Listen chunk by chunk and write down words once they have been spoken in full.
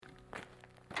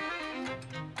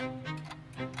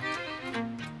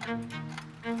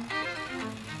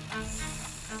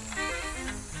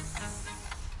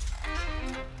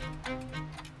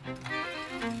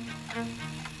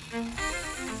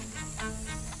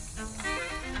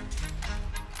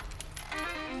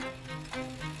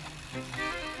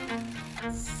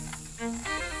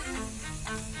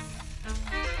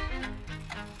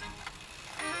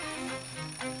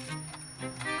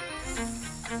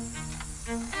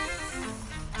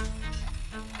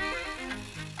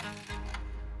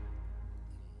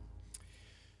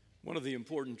One of the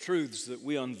important truths that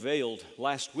we unveiled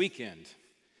last weekend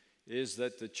is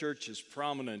that the church is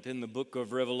prominent in the book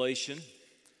of Revelation.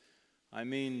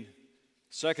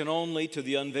 Second only to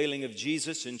the unveiling of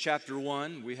Jesus in chapter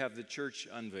 1, we have the church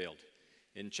unveiled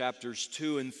in chapters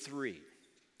 2 and 3.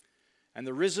 And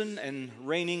the risen and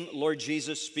reigning Lord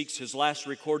Jesus speaks his last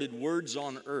recorded words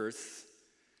on earth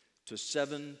to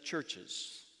 7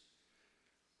 churches.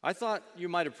 I thought you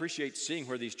might appreciate seeing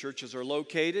where these churches are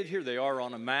located. Here they are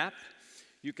on a map.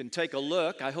 You can take a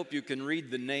look. I hope you can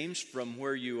read the names from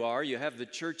where you are. You have the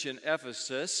church in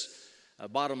Ephesus,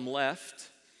 bottom left,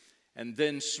 and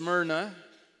then Smyrna,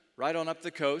 right on up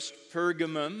the coast,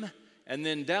 Pergamum, and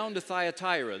then down to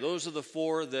Thyatira. Those are the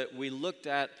 4 that we looked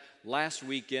at last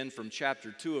weekend from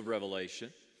chapter 2 of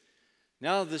Revelation.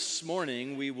 Now this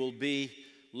morning we will be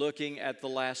looking at the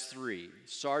last 3,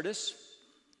 Sardis,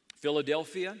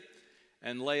 Philadelphia,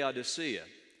 and Laodicea.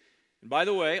 And by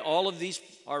the way, all of these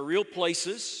are real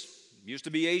places. Used to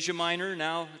be Asia Minor,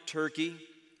 now Turkey.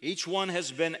 Each one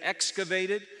has been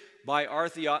excavated by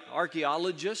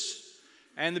archaeologists.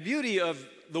 And the beauty of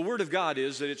the Word of God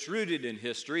is that it's rooted in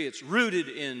history, it's rooted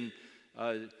in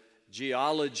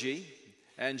geology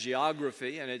and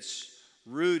geography, and it's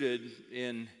rooted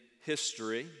in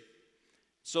history.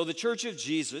 So the Church of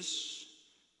Jesus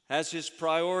has his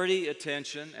priority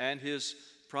attention and his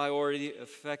priority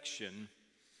affection.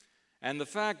 And the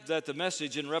fact that the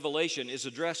message in Revelation is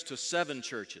addressed to 7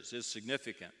 churches is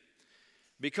significant,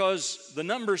 because the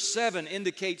number 7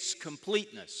 indicates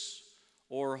completeness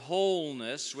or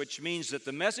wholeness, which means that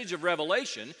the message of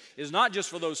Revelation is not just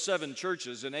for those 7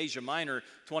 churches in Asia Minor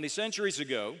 20 centuries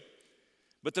ago,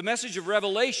 but the message of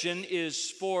Revelation is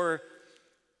for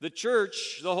the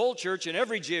church, the whole church in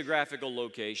every geographical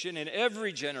location, in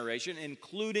every generation,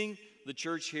 including the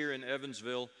church here in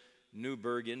Evansville,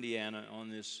 Newburgh, Indiana, on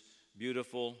this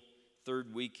beautiful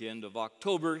third weekend of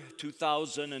October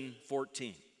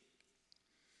 2014.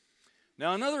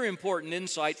 Now, another important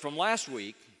insight from last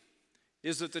week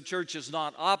is that the church is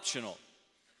not optional.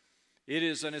 It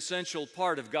is an essential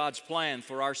part of God's plan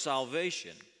for our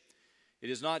salvation. It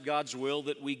is not God's will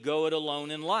that we go it alone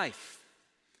in life.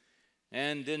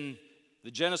 And in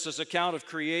the Genesis account of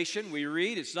creation, we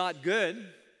read, it's not good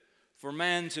for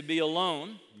man to be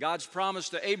alone. God's promise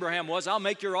to Abraham was, I'll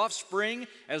make your offspring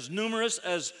as numerous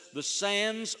as the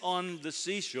sands on the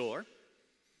seashore.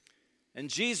 And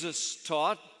Jesus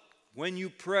taught, when you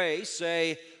pray,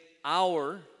 say,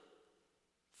 Our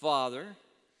Father.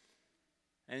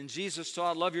 And Jesus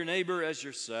taught, love your neighbor as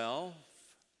yourself.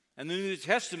 And the New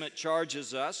Testament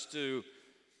charges us to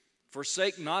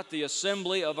forsake not the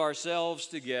assembly of ourselves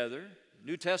together.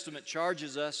 New Testament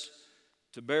charges us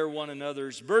to bear one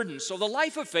another's burdens. So the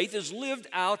life of faith is lived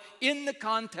out in the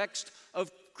context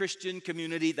of Christian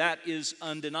community. That is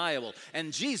undeniable.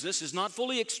 And Jesus is not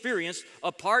fully experienced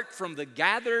apart from the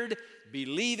gathered,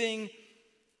 believing,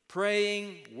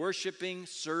 praying, worshiping,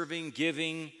 serving,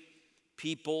 giving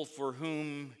people for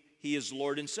whom he is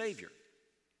Lord and Savior.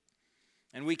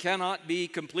 And we cannot be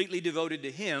completely devoted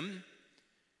to him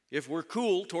if we're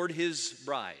cool toward his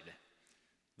bride,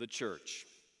 the church.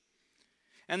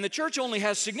 And the church only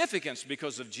has significance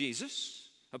because of Jesus.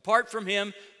 Apart from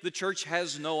him, the church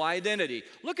has no identity.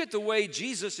 Look at the way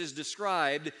Jesus is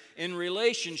described in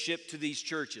relationship to these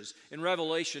churches in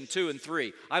Revelation 2 and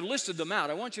 3. I've listed them out.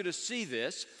 I want you to see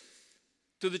this.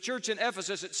 To the church in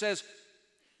Ephesus, it says,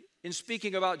 in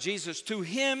speaking about Jesus, to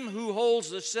him who holds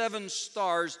the 7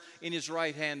 stars in his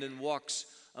right hand and walks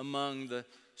among the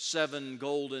 7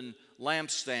 golden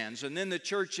lampstands. And then the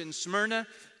church in Smyrna,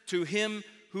 to him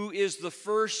who is the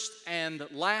first and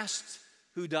last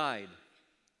who died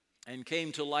and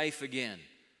came to life again.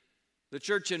 The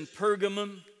church in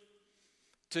Pergamum,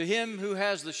 to him who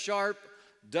has the sharp,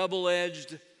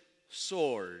 double-edged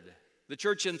sword. The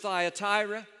church in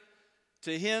Thyatira,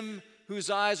 to him whose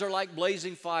eyes are like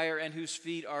blazing fire and whose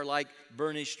feet are like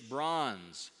burnished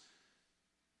bronze.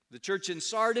 The church in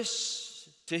Sardis,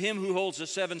 to him who holds the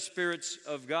 7 spirits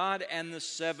of God and the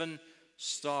 7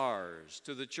 stars.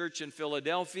 To the church in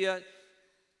Philadelphia,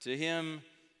 to him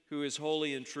who is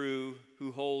holy and true,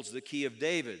 who holds the key of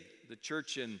David. The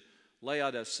church in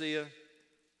Laodicea,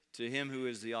 to him who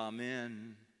is the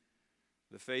Amen,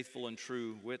 the faithful and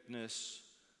true witness,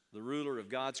 the ruler of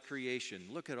God's creation.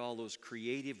 Look at all those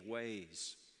creative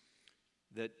ways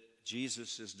that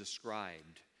Jesus is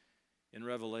described in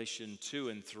Revelation 2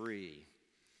 and 3.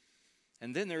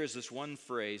 And then there is this one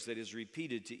phrase that is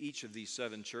repeated to each of these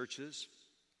 7 churches.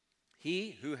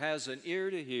 He who has an ear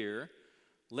to hear,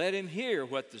 let him hear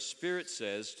what the Spirit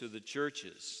says to the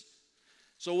churches.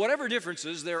 So whatever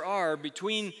differences there are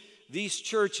between these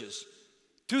churches,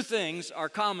 Two things are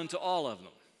common to all of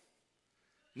them.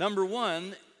 Number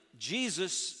one,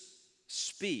 Jesus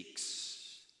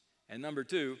speaks. And number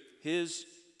two, his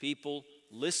people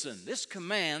listen. This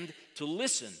command to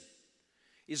listen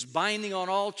is binding on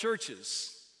all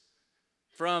churches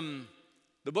from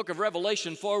the book of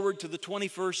Revelation forward to the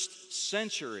 21st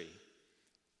century.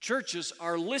 Churches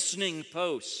are listening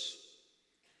posts.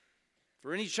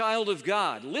 For any child of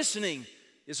God, listening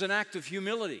is an act of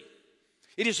humility.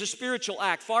 It is a spiritual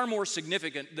act far more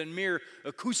significant than mere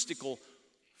acoustical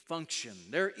function.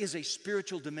 There is a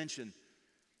spiritual dimension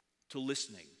to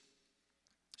listening.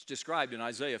 It's described in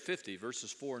Isaiah 50,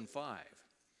 verses 4 and 5.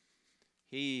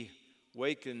 He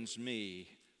wakens me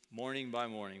morning by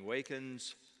morning,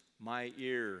 wakens my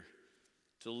ear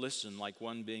to listen like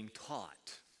one being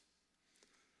taught.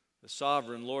 The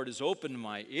sovereign Lord has opened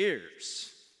my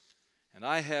ears, and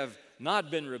I have not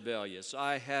been rebellious.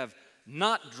 I have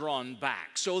not drawn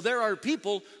back. So there are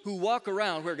people who walk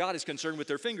around where God is concerned with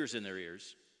their fingers in their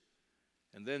ears.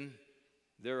 And then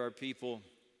there are people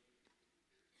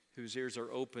whose ears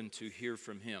are open to hear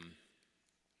from him.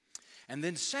 And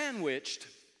then sandwiched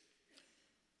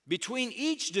between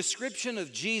each description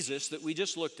of Jesus that we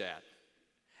just looked at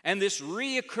and this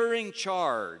reoccurring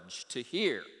charge to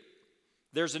hear,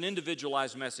 there's an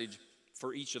individualized message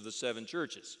for each of the 7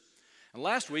 churches. And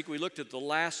last week we looked at the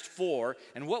last 4,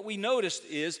 and what we noticed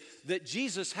is that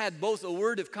Jesus had both a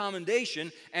word of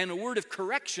commendation and a word of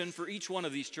correction for each one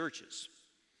of these churches.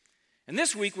 And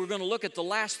this week we're going to look at the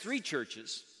last 3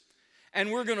 churches,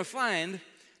 and we're going to find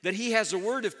that he has a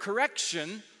word of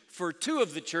correction for 2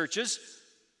 of the churches,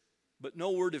 but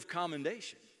no word of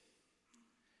commendation.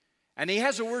 And he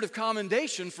has a word of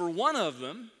commendation for 1 of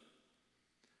them,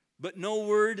 but no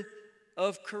word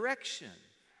of correction.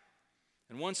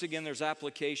 And once again, there's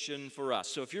application for us.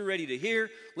 So if you're ready to hear,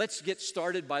 let's get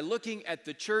started by looking at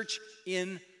the church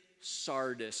in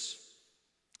Sardis.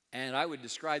 And I would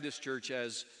describe this church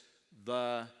as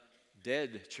the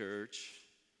dead church.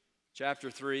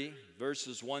 Chapter 3,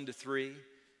 verses 1 to 3.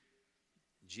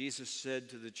 Jesus said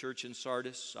to the church in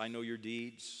Sardis, I know your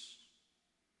deeds.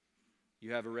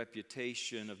 You have a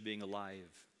reputation of being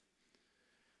alive,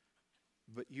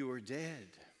 but you are dead.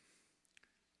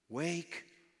 Wake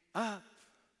up.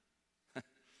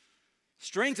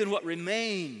 Strengthen what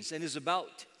remains and is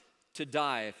about to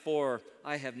die, for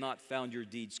I have not found your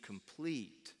deeds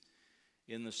complete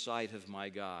in the sight of my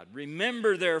God.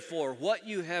 Remember, therefore, what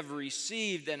you have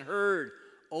received and heard.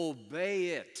 Obey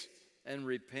it and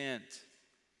repent.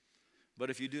 But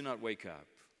if you do not wake up,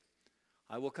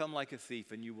 I will come like a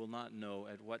thief, and you will not know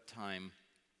at what time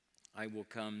I will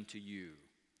come to you.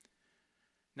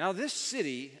 Now, this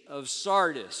city of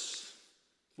Sardis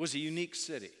was a unique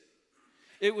city.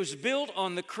 It was built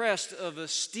on the crest of a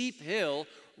steep hill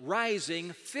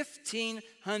rising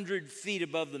 1,500 feet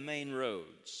above the main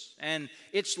roads. And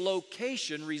its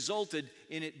location resulted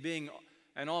in it being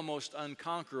an almost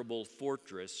unconquerable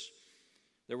fortress.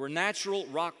 There were natural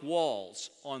rock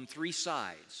walls on 3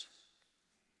 sides.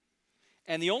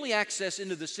 And the only access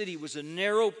into the city was a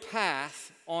narrow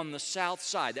path on the south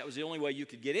side. That was the only way you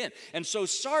could get in. And so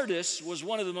Sardis was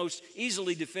one of the most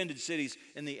easily defended cities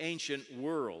in the ancient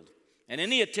world. And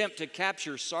any attempt to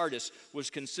capture Sardis was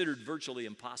considered virtually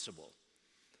impossible.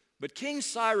 But King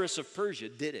Cyrus of Persia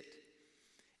did it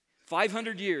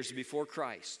 500 years before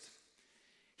Christ.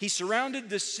 He surrounded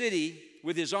the city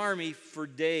with his army for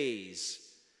days,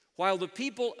 while the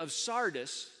people of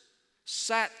Sardis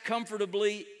sat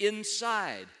comfortably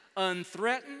inside,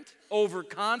 unthreatened,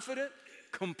 overconfident,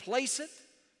 complacent,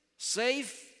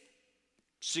 safe,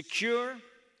 secure.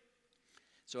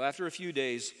 So after a few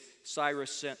days,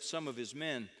 Cyrus sent some of his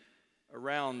men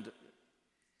around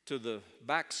to the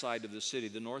backside of the city,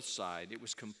 the north side. It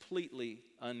was completely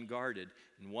unguarded.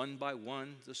 And one by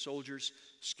one, the soldiers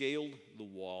scaled the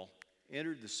wall,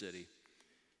 entered the city,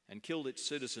 and killed its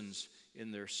citizens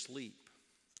in their sleep.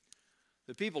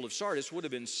 The people of Sardis would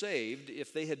have been saved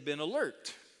if they had been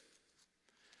alert.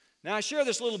 Now, I share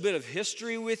this little bit of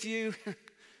history with you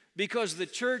because the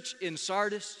church in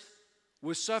Sardis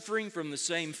was suffering from the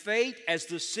same fate as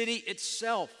the city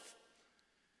itself.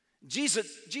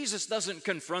 Jesus doesn't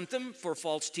confront them for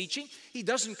false teaching. He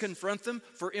doesn't confront them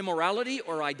for immorality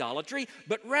or idolatry,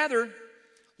 but rather,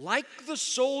 like the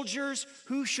soldiers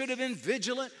who should have been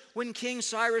vigilant when King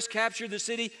Cyrus captured the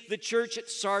city, the church at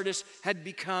Sardis had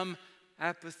become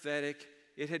apathetic.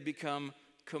 It had become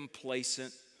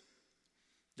complacent.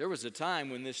 There was a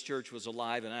time when this church was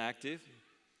alive and active,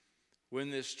 when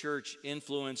this church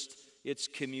influenced its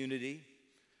community.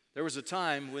 There was a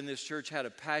time when this church had a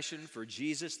passion for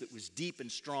Jesus that was deep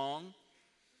and strong.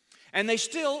 And they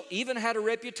still even had a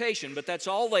reputation, but that's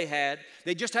all they had.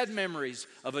 They just had memories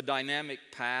of a dynamic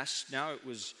past. Now it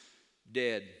was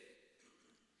dead.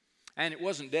 And it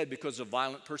wasn't dead because of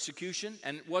violent persecution,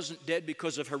 and it wasn't dead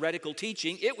because of heretical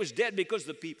teaching. It was dead because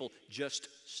the people just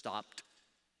stopped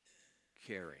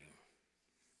caring.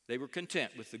 They were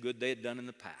content with the good they had done in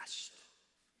the past.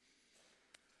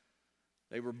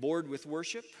 They were bored with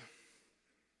worship.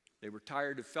 They were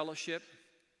tired of fellowship.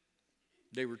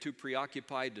 They were too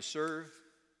preoccupied to serve.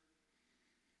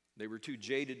 They were too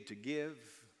jaded to give.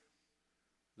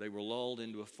 They were lulled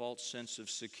into a false sense of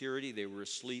security. They were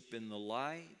asleep in the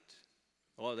light.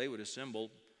 Oh, they would assemble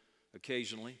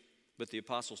occasionally, but the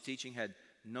apostles' teaching had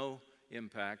no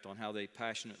impact on how they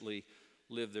passionately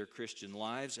lived their Christian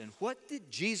lives. And what did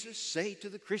Jesus say to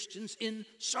the Christians in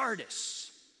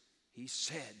Sardis? He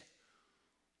said,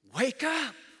 "Wake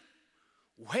up!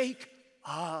 Wake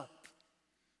up!"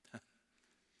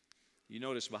 You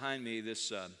notice behind me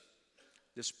this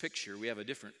picture. We have a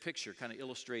different picture kind of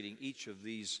illustrating each of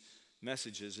these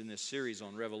messages in this series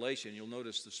on Revelation. You'll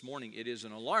notice this morning it is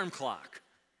an alarm clock.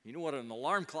 You know what an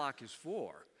alarm clock is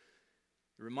for?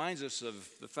 It reminds us of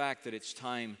the fact that it's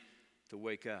time to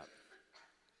wake up.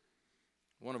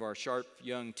 One of our sharp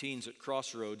young teens at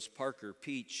Crossroads, Parker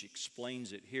Peach,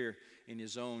 explains it here in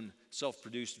his own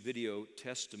self-produced video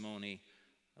testimony.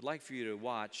 I'd like for you to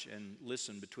watch and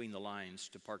listen between the lines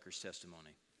to Parker's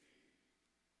testimony.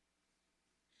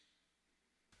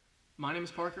 My name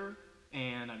is Parker,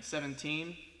 and I'm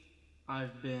 17.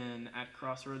 I've been at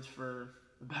Crossroads for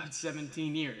about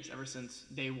 17 years, ever since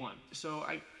day one. So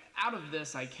out of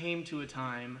this, I came to a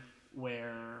time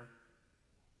where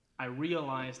I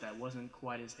realized I wasn't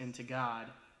quite as into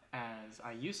God as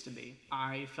I used to be.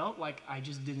 I felt like I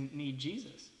just didn't need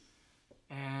Jesus.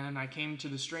 And I came to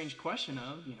the strange question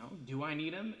of, do I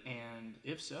need him? And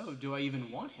if so, do I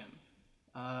even want him?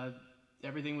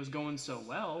 Everything was going so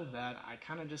well that I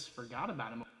kind of just forgot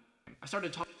about him. I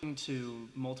started talking to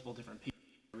multiple different people.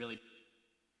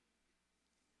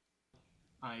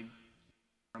 I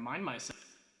remind myself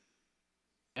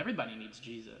everybody needs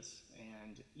Jesus.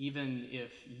 And even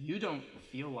if you don't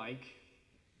feel like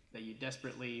that you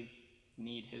desperately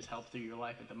need his help through your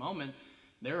life at the moment,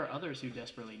 there are others who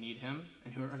desperately need him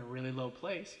and who are in a really low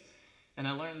place. And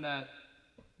I learned that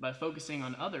by focusing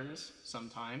on others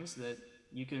sometimes that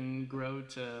you can grow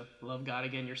to love God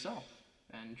again yourself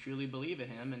and truly believe in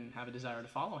him and have a desire to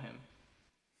follow him.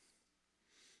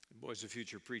 The boy's a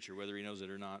future preacher, whether he knows it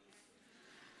or not.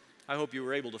 I hope you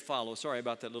were able to follow. Sorry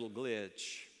about that little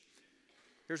glitch.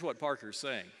 Here's what Parker's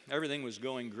saying. Everything was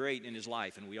going great in his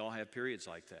life, and we all have periods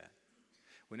like that.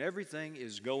 When everything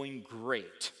is going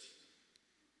great,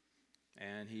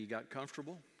 and he got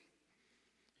comfortable,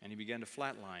 and he began to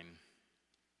flatline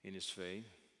in his faith,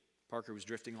 Parker was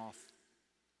drifting off.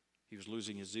 He was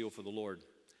losing his zeal for the Lord.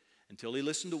 Until he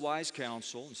listened to wise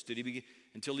counsel,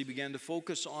 until he began to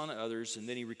focus on others, and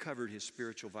then he recovered his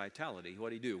spiritual vitality. What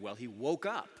did he do? Well, he woke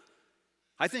up.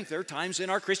 I think there are times in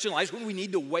our Christian lives when we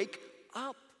need to wake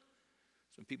up.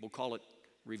 Some people call it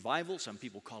revival. Some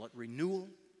people call it renewal.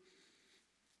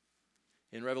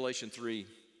 In Revelation 3,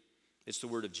 it's the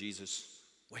word of Jesus.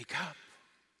 Wake up.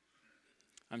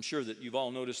 I'm sure that you've all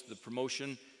noticed the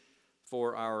promotion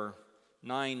for our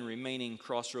 9 remaining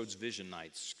Crossroads Vision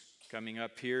Nights coming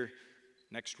up here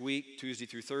next week, Tuesday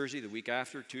through Thursday, the week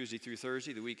after, Tuesday through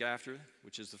Thursday, the week after,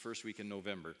 which is the first week in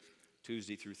November,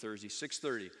 Tuesday through Thursday,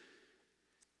 6:30.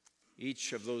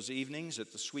 Each of those evenings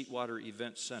at the Sweetwater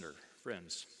Event Center.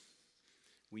 Friends,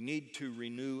 we need to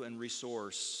renew and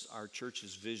resource our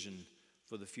church's vision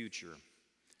for the future.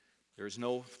 There is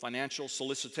no financial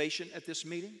solicitation at this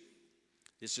meeting.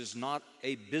 This is not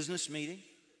a business meeting.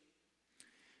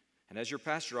 And as your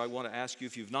pastor, I want to ask you,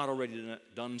 if you've not already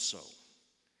done so,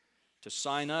 to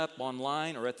sign up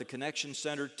online or at the Connection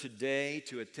Center today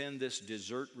to attend this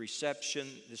dessert reception,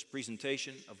 this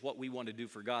presentation of what we want to do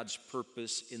for God's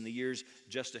purpose in the years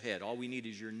just ahead. All we need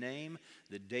is your name,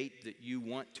 the date that you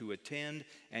want to attend,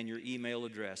 and your email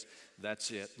address. That's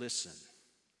it. Listen,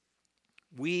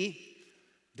 we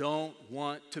don't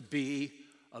want to be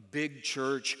a big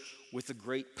church with a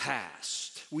great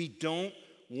past. We don't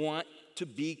want to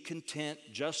be content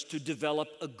just to develop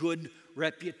a good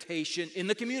reputation in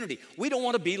the community. We don't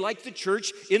want to be like the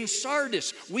church in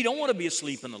Sardis. We don't want to be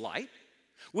asleep in the light.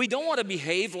 We don't want to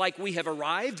behave like we have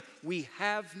arrived. We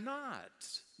have not.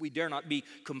 We dare not be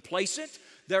complacent.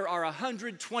 There are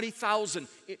 120,000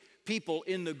 people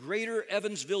in the greater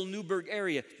Evansville-Newburgh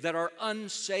area that are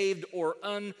unsaved or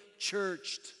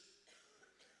unchurched.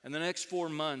 And the next 4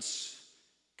 months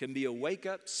can be a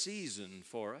wake-up season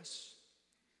for us.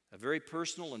 a very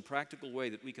personal and practical way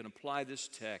that we can apply this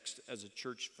text as a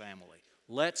church family.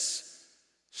 Let's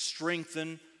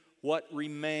strengthen what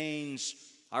remains.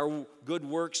 Our good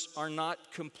works are not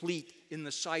complete in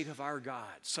the sight of our God.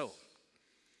 So,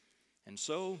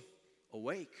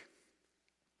 awake,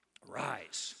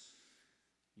 arise,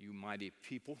 you mighty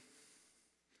people.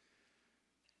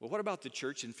 Well, what about the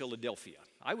church in Philadelphia?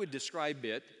 I would describe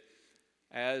it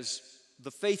as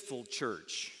the faithful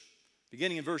church.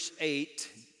 Beginning in verse 8,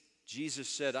 Jesus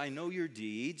said, I know your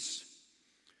deeds.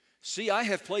 See, I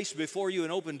have placed before you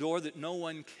an open door that no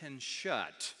one can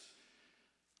shut.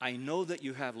 I know that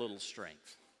you have little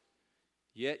strength.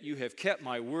 Yet you have kept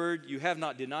my word. You have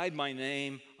not denied my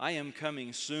name. I am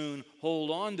coming soon. Hold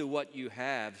on to what you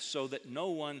have so that no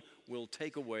one will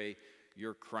take away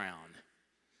your crown.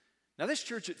 Now, this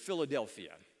church at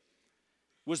Philadelphia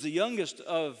was the youngest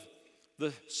of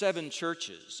the 7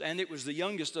 churches, and it was the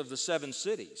youngest of the 7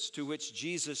 cities to which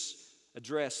Jesus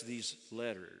addressed these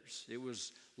letters. It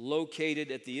was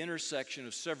located at the intersection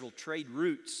of several trade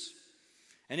routes,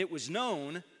 and it was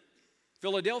known,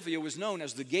 Philadelphia was known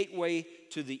as the gateway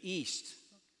to the east.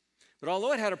 But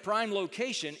although it had a prime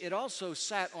location, it also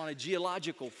sat on a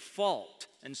geological fault,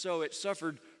 and so it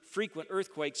suffered frequent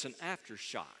earthquakes and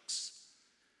aftershocks.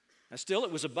 Now, still,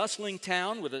 it was a bustling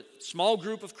town with a small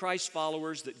group of Christ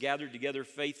followers that gathered together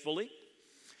faithfully.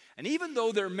 And even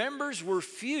though their members were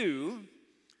few,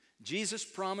 Jesus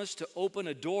promised to open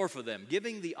a door for them,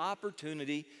 giving the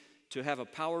opportunity to have a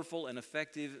powerful and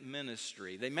effective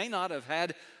ministry. They may not have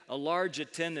had a large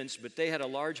attendance, but they had a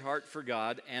large heart for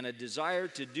God and a desire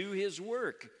to do His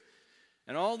work.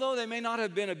 And although they may not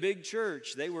have been a big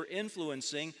church, they were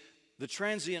influencing the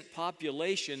transient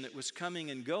population that was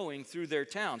coming and going through their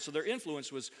town. So their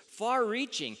influence was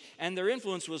far-reaching, and their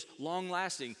influence was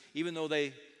long-lasting, even though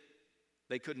they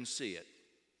couldn't see it.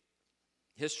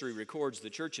 History records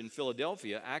the church in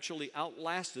Philadelphia actually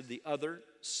outlasted the other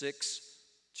 6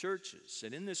 churches.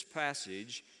 And in this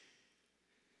passage,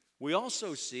 we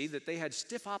also see that they had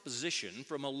stiff opposition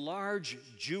from a large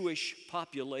Jewish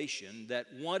population that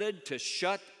wanted to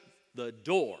shut the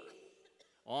door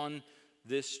on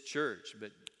this church.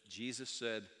 But Jesus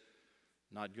said,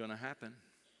 not going to happen.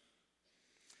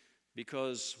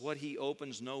 Because what He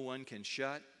opens, no one can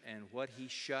shut, and what He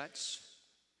shuts,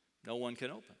 no one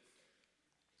can open.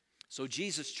 So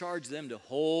Jesus charged them to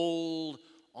hold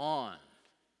on.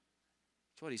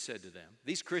 That's what He said to them.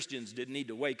 These Christians didn't need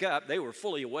to wake up. They were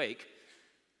fully awake.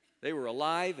 They were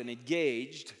alive and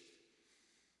engaged.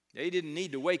 They didn't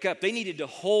need to wake up. They needed to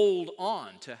hold on,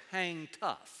 to hang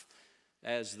tough,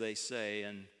 as they say.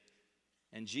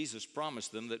 And Jesus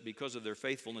promised them that because of their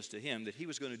faithfulness to Him, that He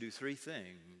was going to do 3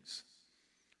 things.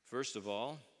 First of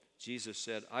all, Jesus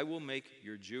said, I will make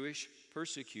your Jewish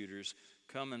persecutors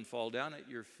come and fall down at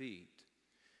your feet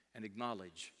and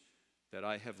acknowledge that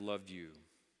I have loved you.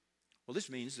 Well, this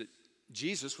means that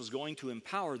Jesus was going to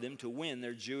empower them to win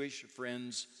their Jewish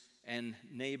friends and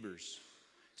neighbors.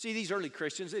 See, these early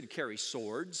Christians, they didn't carry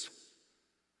swords.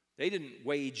 They didn't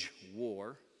wage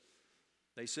war.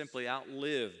 They simply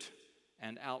outlived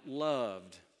and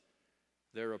outloved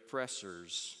their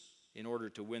oppressors in order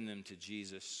to win them to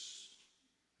Jesus.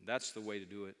 That's the way to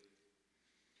do it.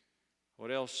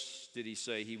 What else did He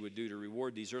say He would do to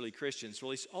reward these early Christians?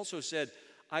 Well, He also said,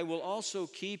 I will also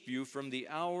keep you from the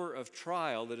hour of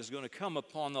trial that is going to come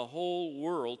upon the whole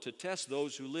world to test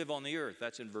those who live on the earth.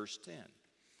 That's in verse 10.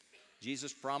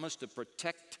 Jesus promised to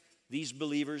protect these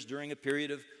believers during a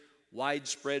period of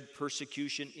widespread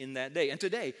persecution in that day. And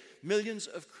today, millions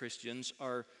of Christians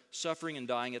are suffering and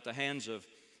dying at the hands of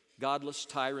godless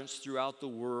tyrants throughout the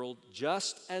world,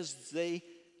 just as they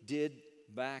did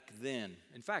back then.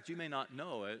 In fact, you may not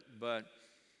know it, but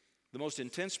the most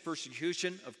intense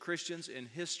persecution of Christians in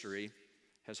history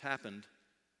has happened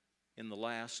in the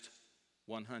last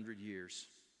 100 years.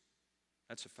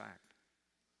 That's a fact.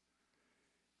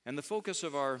 And the focus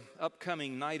of our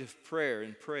upcoming night of prayer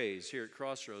and praise here at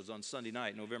Crossroads on Sunday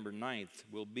night, November 9th,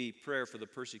 will be prayer for the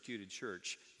persecuted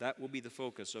church. That will be the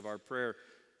focus of our prayer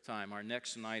time, our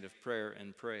next night of prayer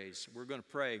and praise. We're going to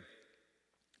pray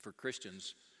for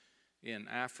Christians in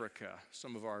Africa,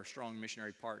 some of our strong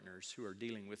missionary partners who are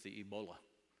dealing with the Ebola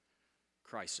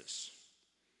crisis.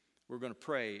 We're going to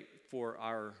pray for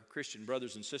our Christian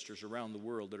brothers and sisters around the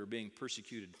world that are being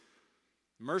persecuted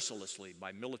mercilessly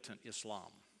by militant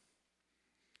Islam.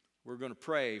 We're going to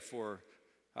pray for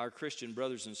our Christian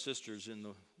brothers and sisters in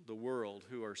the world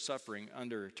who are suffering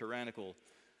under tyrannical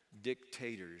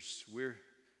dictators. We're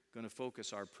going to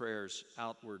focus our prayers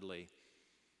outwardly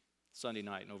Sunday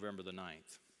night, November the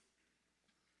 9th.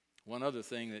 One other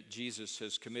thing that Jesus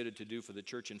has committed to do for the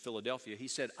church in Philadelphia, He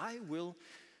said, I will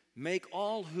Make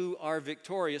all who are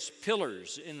victorious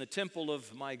pillars in the temple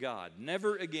of my God.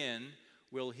 Never again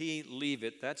will he leave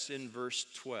it. That's in verse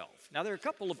 12. Now, there are a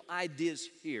couple of ideas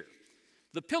here.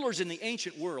 The pillars in the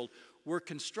ancient world were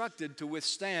constructed to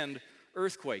withstand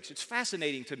earthquakes. It's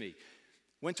fascinating to me.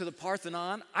 Went to the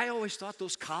Parthenon. I always thought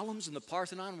those columns in the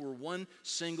Parthenon were one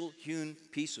single hewn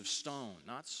piece of stone.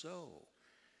 Not so.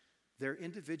 They're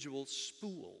individual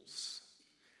spools.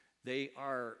 They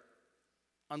are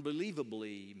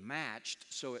unbelievably matched,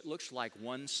 so it looks like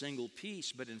one single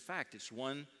piece, but in fact it's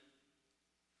one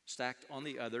stacked on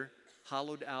the other,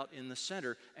 hollowed out in the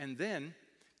center. And then,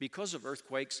 because of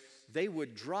earthquakes, they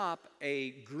would drop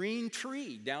a green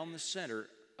tree down the center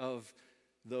of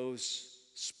those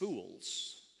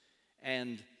spools.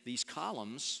 And these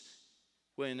columns,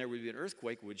 when there would be an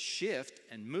earthquake, would shift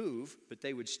and move, but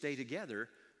they would stay together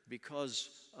because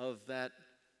of that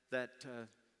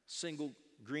single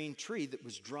green tree that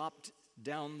was dropped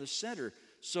down the center.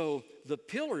 So the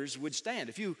pillars would stand.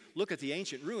 If you look at the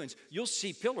ancient ruins, you'll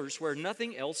see pillars where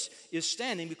nothing else is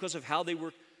standing because of how they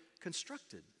were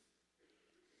constructed.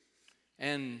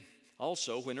 And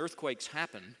also, when earthquakes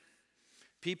happen,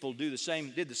 people did the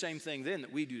same thing then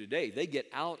that we do today. They get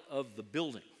out of the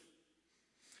building.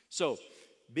 So,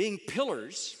 being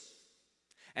pillars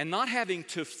and not having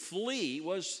to flee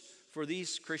was, for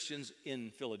these Christians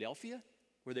in Philadelphia,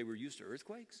 where they were used to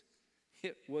earthquakes,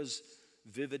 it was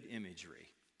vivid imagery.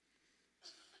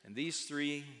 And these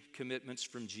three commitments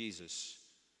from Jesus,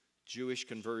 Jewish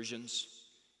conversions,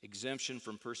 exemption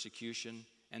from persecution,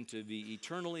 and to be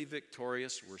eternally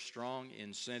victorious, were strong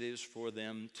incentives for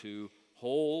them to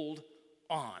hold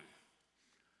on.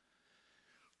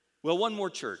 Well, one more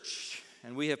church,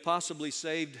 and we have possibly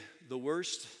saved the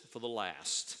worst for the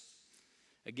last.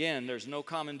 Again, there's no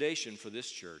commendation for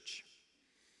this church,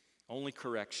 only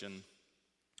correction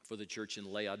for the church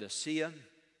in Laodicea.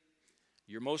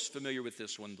 You're most familiar with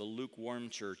this one, the lukewarm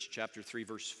church, chapter 3,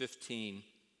 verse 15.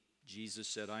 Jesus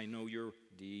said, I know your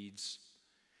deeds.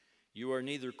 You are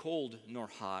neither cold nor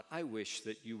hot. I wish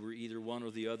that you were either one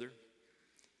or the other.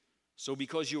 So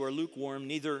because you are lukewarm,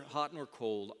 neither hot nor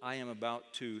cold, I am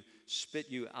about to spit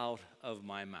you out of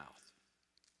my mouth.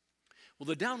 Well,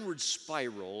 the downward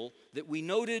spiral that we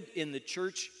noted in the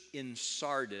church in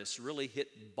Sardis really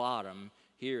hit bottom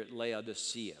here at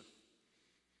Laodicea.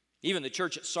 Even the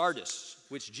church at Sardis,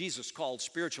 which Jesus called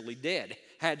spiritually dead,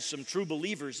 had some true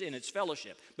believers in its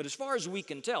fellowship. But as far as we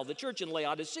can tell, the church in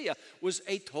Laodicea was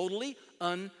a totally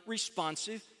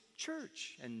unresponsive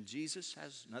church. And Jesus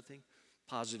has nothing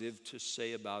positive to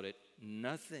say about it.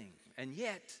 Nothing. And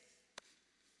yet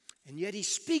he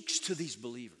speaks to these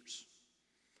believers,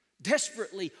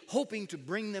 desperately hoping to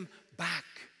bring them back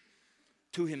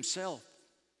to himself.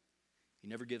 He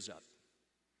never gives up.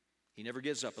 He never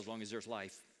gives up. As long as there's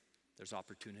life, there's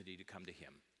opportunity to come to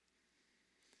him.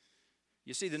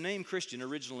 You see, the name Christian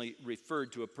originally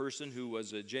referred to a person who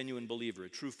was a genuine believer, a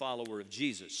true follower of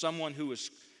Jesus, someone who was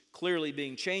clearly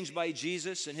being changed by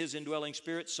Jesus and his indwelling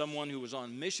spirit, someone who was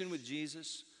on mission with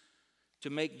Jesus to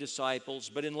make disciples.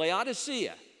 But in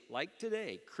Laodicea, like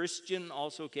today, Christian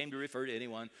also came to refer to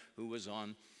anyone who was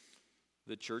on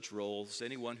the church rolls,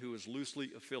 anyone who was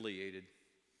loosely affiliated,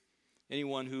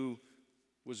 anyone who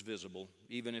was visible,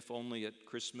 even if only at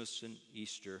Christmas and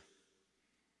Easter.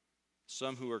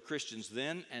 Some who are Christians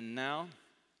then and now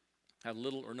have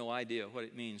little or no idea what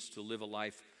it means to live a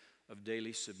life of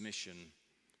daily submission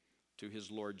to his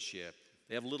lordship.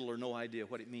 They have little or no idea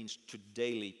what it means to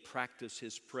daily practice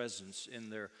his presence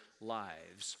in their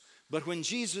lives. But when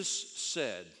Jesus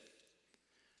said,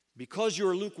 because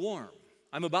you're lukewarm,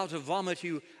 I'm about to vomit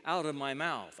you out of my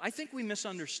mouth, I think we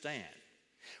misunderstand.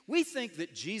 We think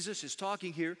that Jesus is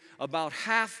talking here about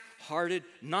half-hearted,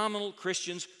 nominal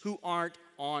Christians who aren't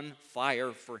on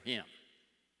fire for him.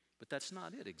 But that's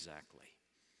not it exactly.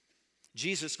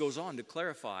 Jesus goes on to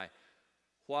clarify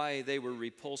why they were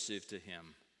repulsive to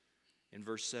him. In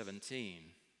verse 17,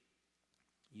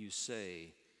 you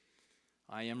say,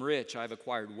 I am rich, I've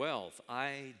acquired wealth,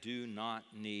 I do not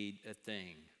need a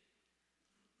thing.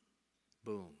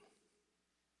 Boom.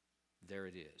 There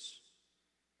it is.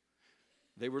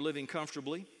 They were living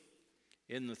comfortably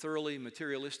in the thoroughly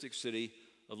materialistic city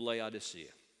of Laodicea.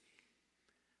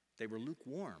 They were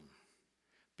lukewarm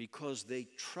because they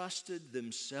trusted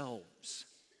themselves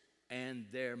and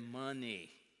their money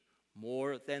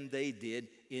more than they did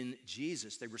in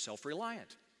Jesus. They were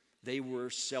self-reliant. They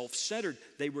were self-centered.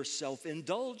 They were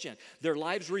self-indulgent. Their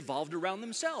lives revolved around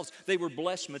themselves. They were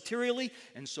blessed materially,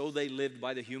 and so they lived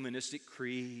by the humanistic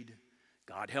creed.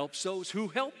 God helps those who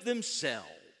help themselves.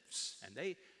 And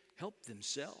they helped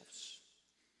themselves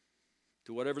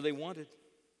to whatever they wanted.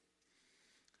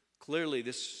 Clearly,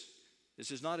 this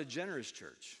is not a generous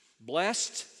church.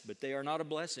 Blessed, but they are not a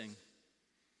blessing.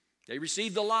 They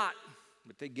received a lot,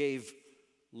 but they gave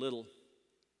little.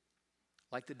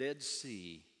 Like the Dead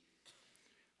Sea,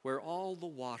 where all the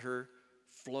water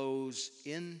flows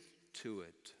into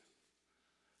it,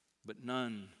 but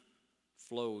none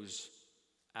flows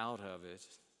out of it.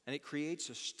 And it creates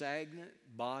a stagnant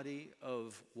body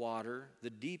of water, the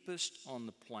deepest on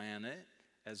the planet,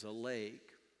 as a lake,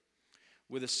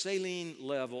 with a saline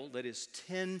level that is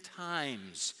 10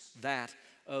 times that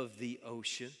of the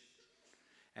ocean,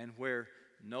 and where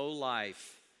no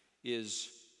life is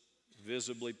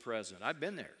visibly present. I've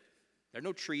been there. There are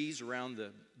no trees around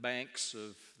the banks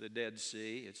of the Dead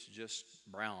Sea. It's just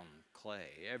brown clay.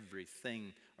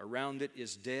 Everything around it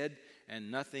is dead,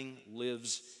 and nothing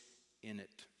lives in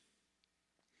it.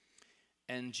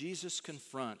 And Jesus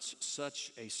confronts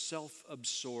such a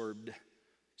self-absorbed,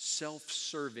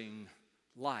 self-serving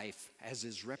life as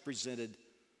is represented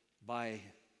by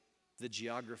the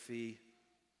geography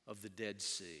of the Dead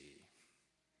Sea.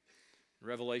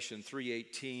 Revelation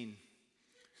 3:18,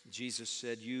 Jesus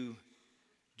said, "You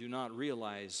do not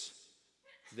realize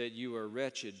that you are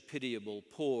wretched, pitiable,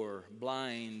 poor,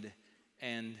 blind,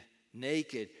 and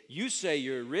naked. You say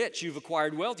you're rich, you've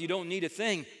acquired wealth, you don't need a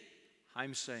thing.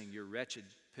 I'm saying you're wretched,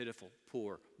 pitiful,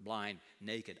 poor, blind,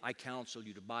 naked. I counsel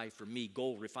you to buy from me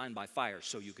gold refined by fire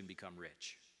so you can become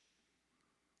rich.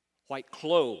 White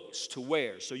clothes to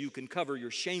wear so you can cover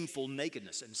your shameful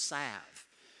nakedness, and salve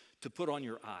to put on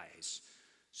your eyes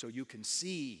so you can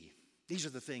see." These are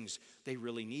the things they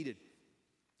really needed.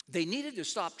 They needed to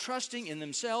stop trusting in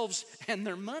themselves and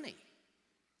their money.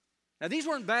 Now, these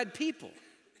weren't bad people.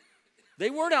 They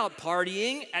weren't out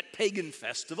partying at pagan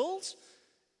festivals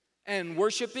and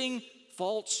worshiping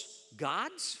false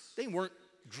gods. They weren't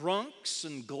drunks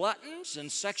and gluttons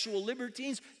and sexual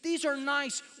libertines. These are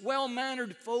nice,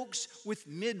 well-mannered folks with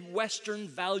Midwestern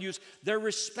values. They're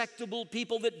respectable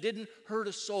people that didn't hurt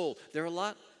a soul. They're a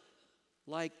lot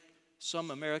like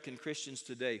some American Christians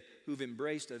today who've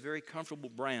embraced a very comfortable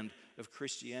brand of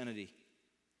Christianity.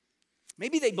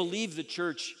 Maybe they believe the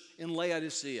church in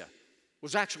Laodicea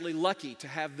was actually lucky to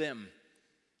have them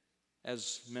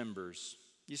as members.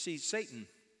 You see, Satan,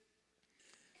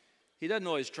 he doesn't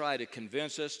always try to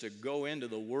convince us to go into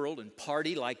the world and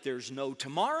party like there's no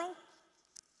tomorrow.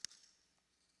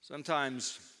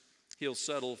 Sometimes he'll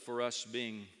settle for us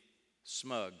being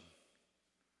smug,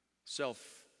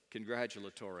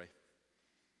 self-congratulatory,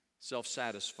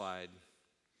 self-satisfied,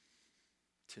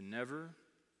 to never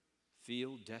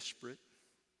feel desperate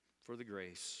for the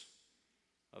grace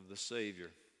of the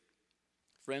Savior.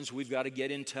 Friends, we've got to get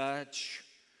in touch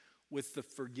with the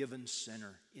forgiven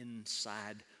sinner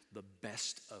inside the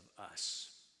best of us.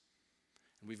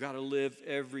 And we've got to live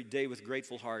every day with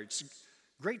grateful hearts.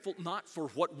 Grateful not for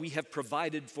what we have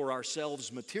provided for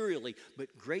ourselves materially,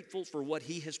 but grateful for what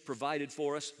He has provided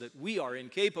for us that we are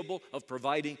incapable of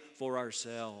providing for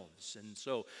ourselves. And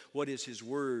so, what is His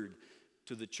word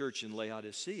to the church in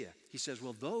Laodicea? He says,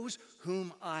 well, those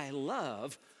whom I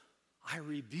love, I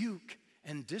rebuke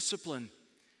and discipline.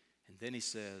 And then He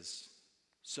says,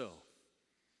 so,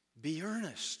 be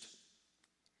earnest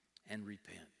and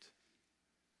repent.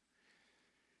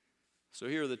 So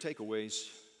here are the takeaways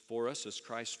for us as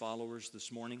Christ followers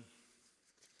this morning.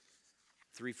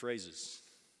 3 phrases.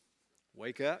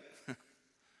 Wake up,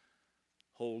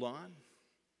 hold on,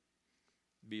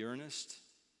 be earnest,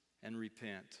 and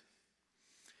repent.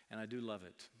 And I do love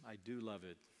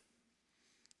it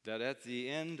that at the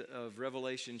end of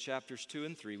Revelation chapters 2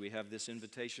 and 3, we have this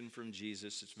invitation from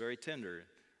Jesus. It's very tender.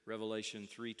 Revelation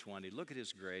 3:20. Look at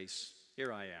His grace.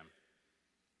 Here I am.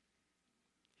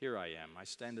 Here I am. I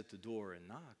stand at the door and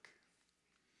knock.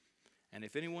 And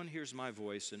if anyone hears my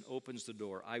voice and opens the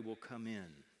door, I will come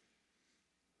in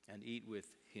and eat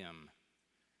with him,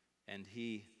 and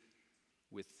he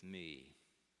with me.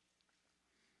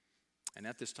 And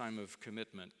at this time of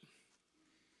commitment,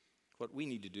 what we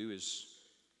need to do is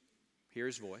hear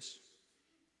His voice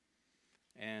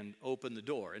and open the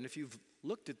door. And if you've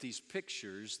looked at these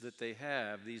pictures that they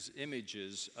have, these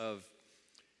images of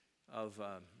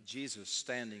Jesus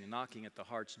standing and knocking at the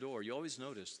heart's door, you always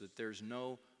notice that there's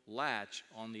no latch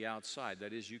on the outside.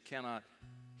 That is, he cannot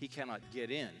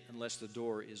get in unless the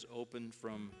door is open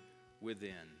from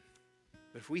within.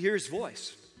 But if we hear His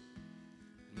voice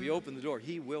and we open the door,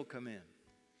 He will come in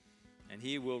and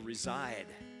He will reside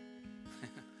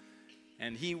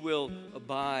and He will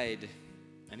abide,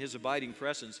 and His abiding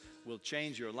presence will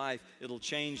change your life. It'll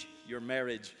change your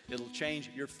marriage. It'll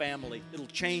change your family. It'll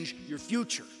change your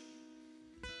future.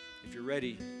 If you're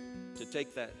ready to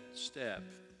take that step,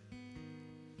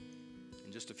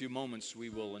 In just a few moments, we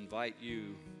will invite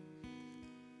you,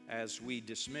 as we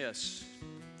dismiss,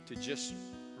 to just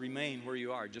remain where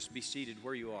you are. Just be seated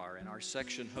where you are, and our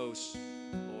section hosts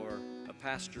or a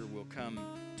pastor will come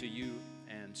to you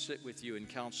and sit with you and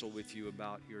counsel with you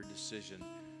about your decision.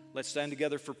 Let's stand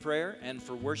together for prayer and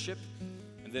for worship.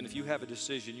 And then if you have a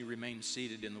decision, you remain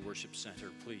seated in the worship center,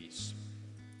 please.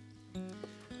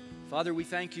 Father, we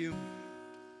thank you.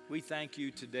 We thank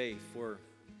you today for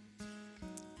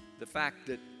the fact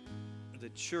that the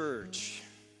church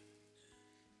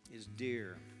is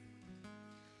dear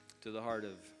to the heart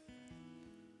of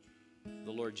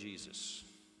the Lord Jesus.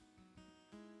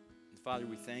 And Father,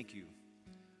 we thank you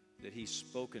that He's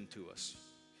spoken to us.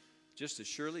 Just as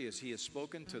surely as He has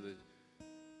spoken to the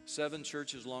 7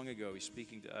 churches long ago, He's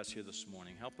speaking to us here this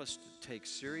morning. Help us to take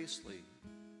seriously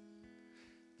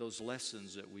those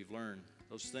lessons that we've learned,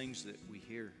 those things that we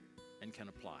hear and can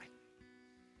apply.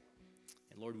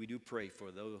 And Lord, we do pray for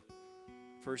the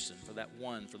person, for that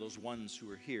one, for those ones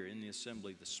who are here in the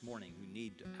assembly this morning who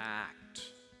need to act,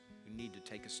 who need to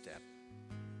take a step.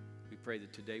 We pray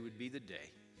that today would be the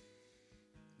day.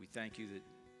 We thank you that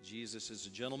Jesus is a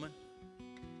gentleman.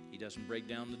 He doesn't break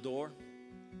down the door.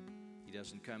 He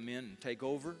doesn't come in and take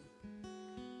over.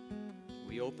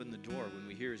 We open the door when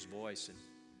we hear His voice, and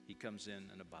He comes in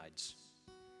and abides.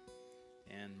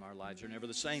 And our lives are never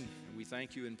the same. And we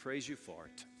thank you and praise you for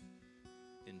it.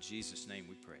 In Jesus' name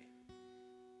we pray.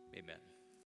 Amen.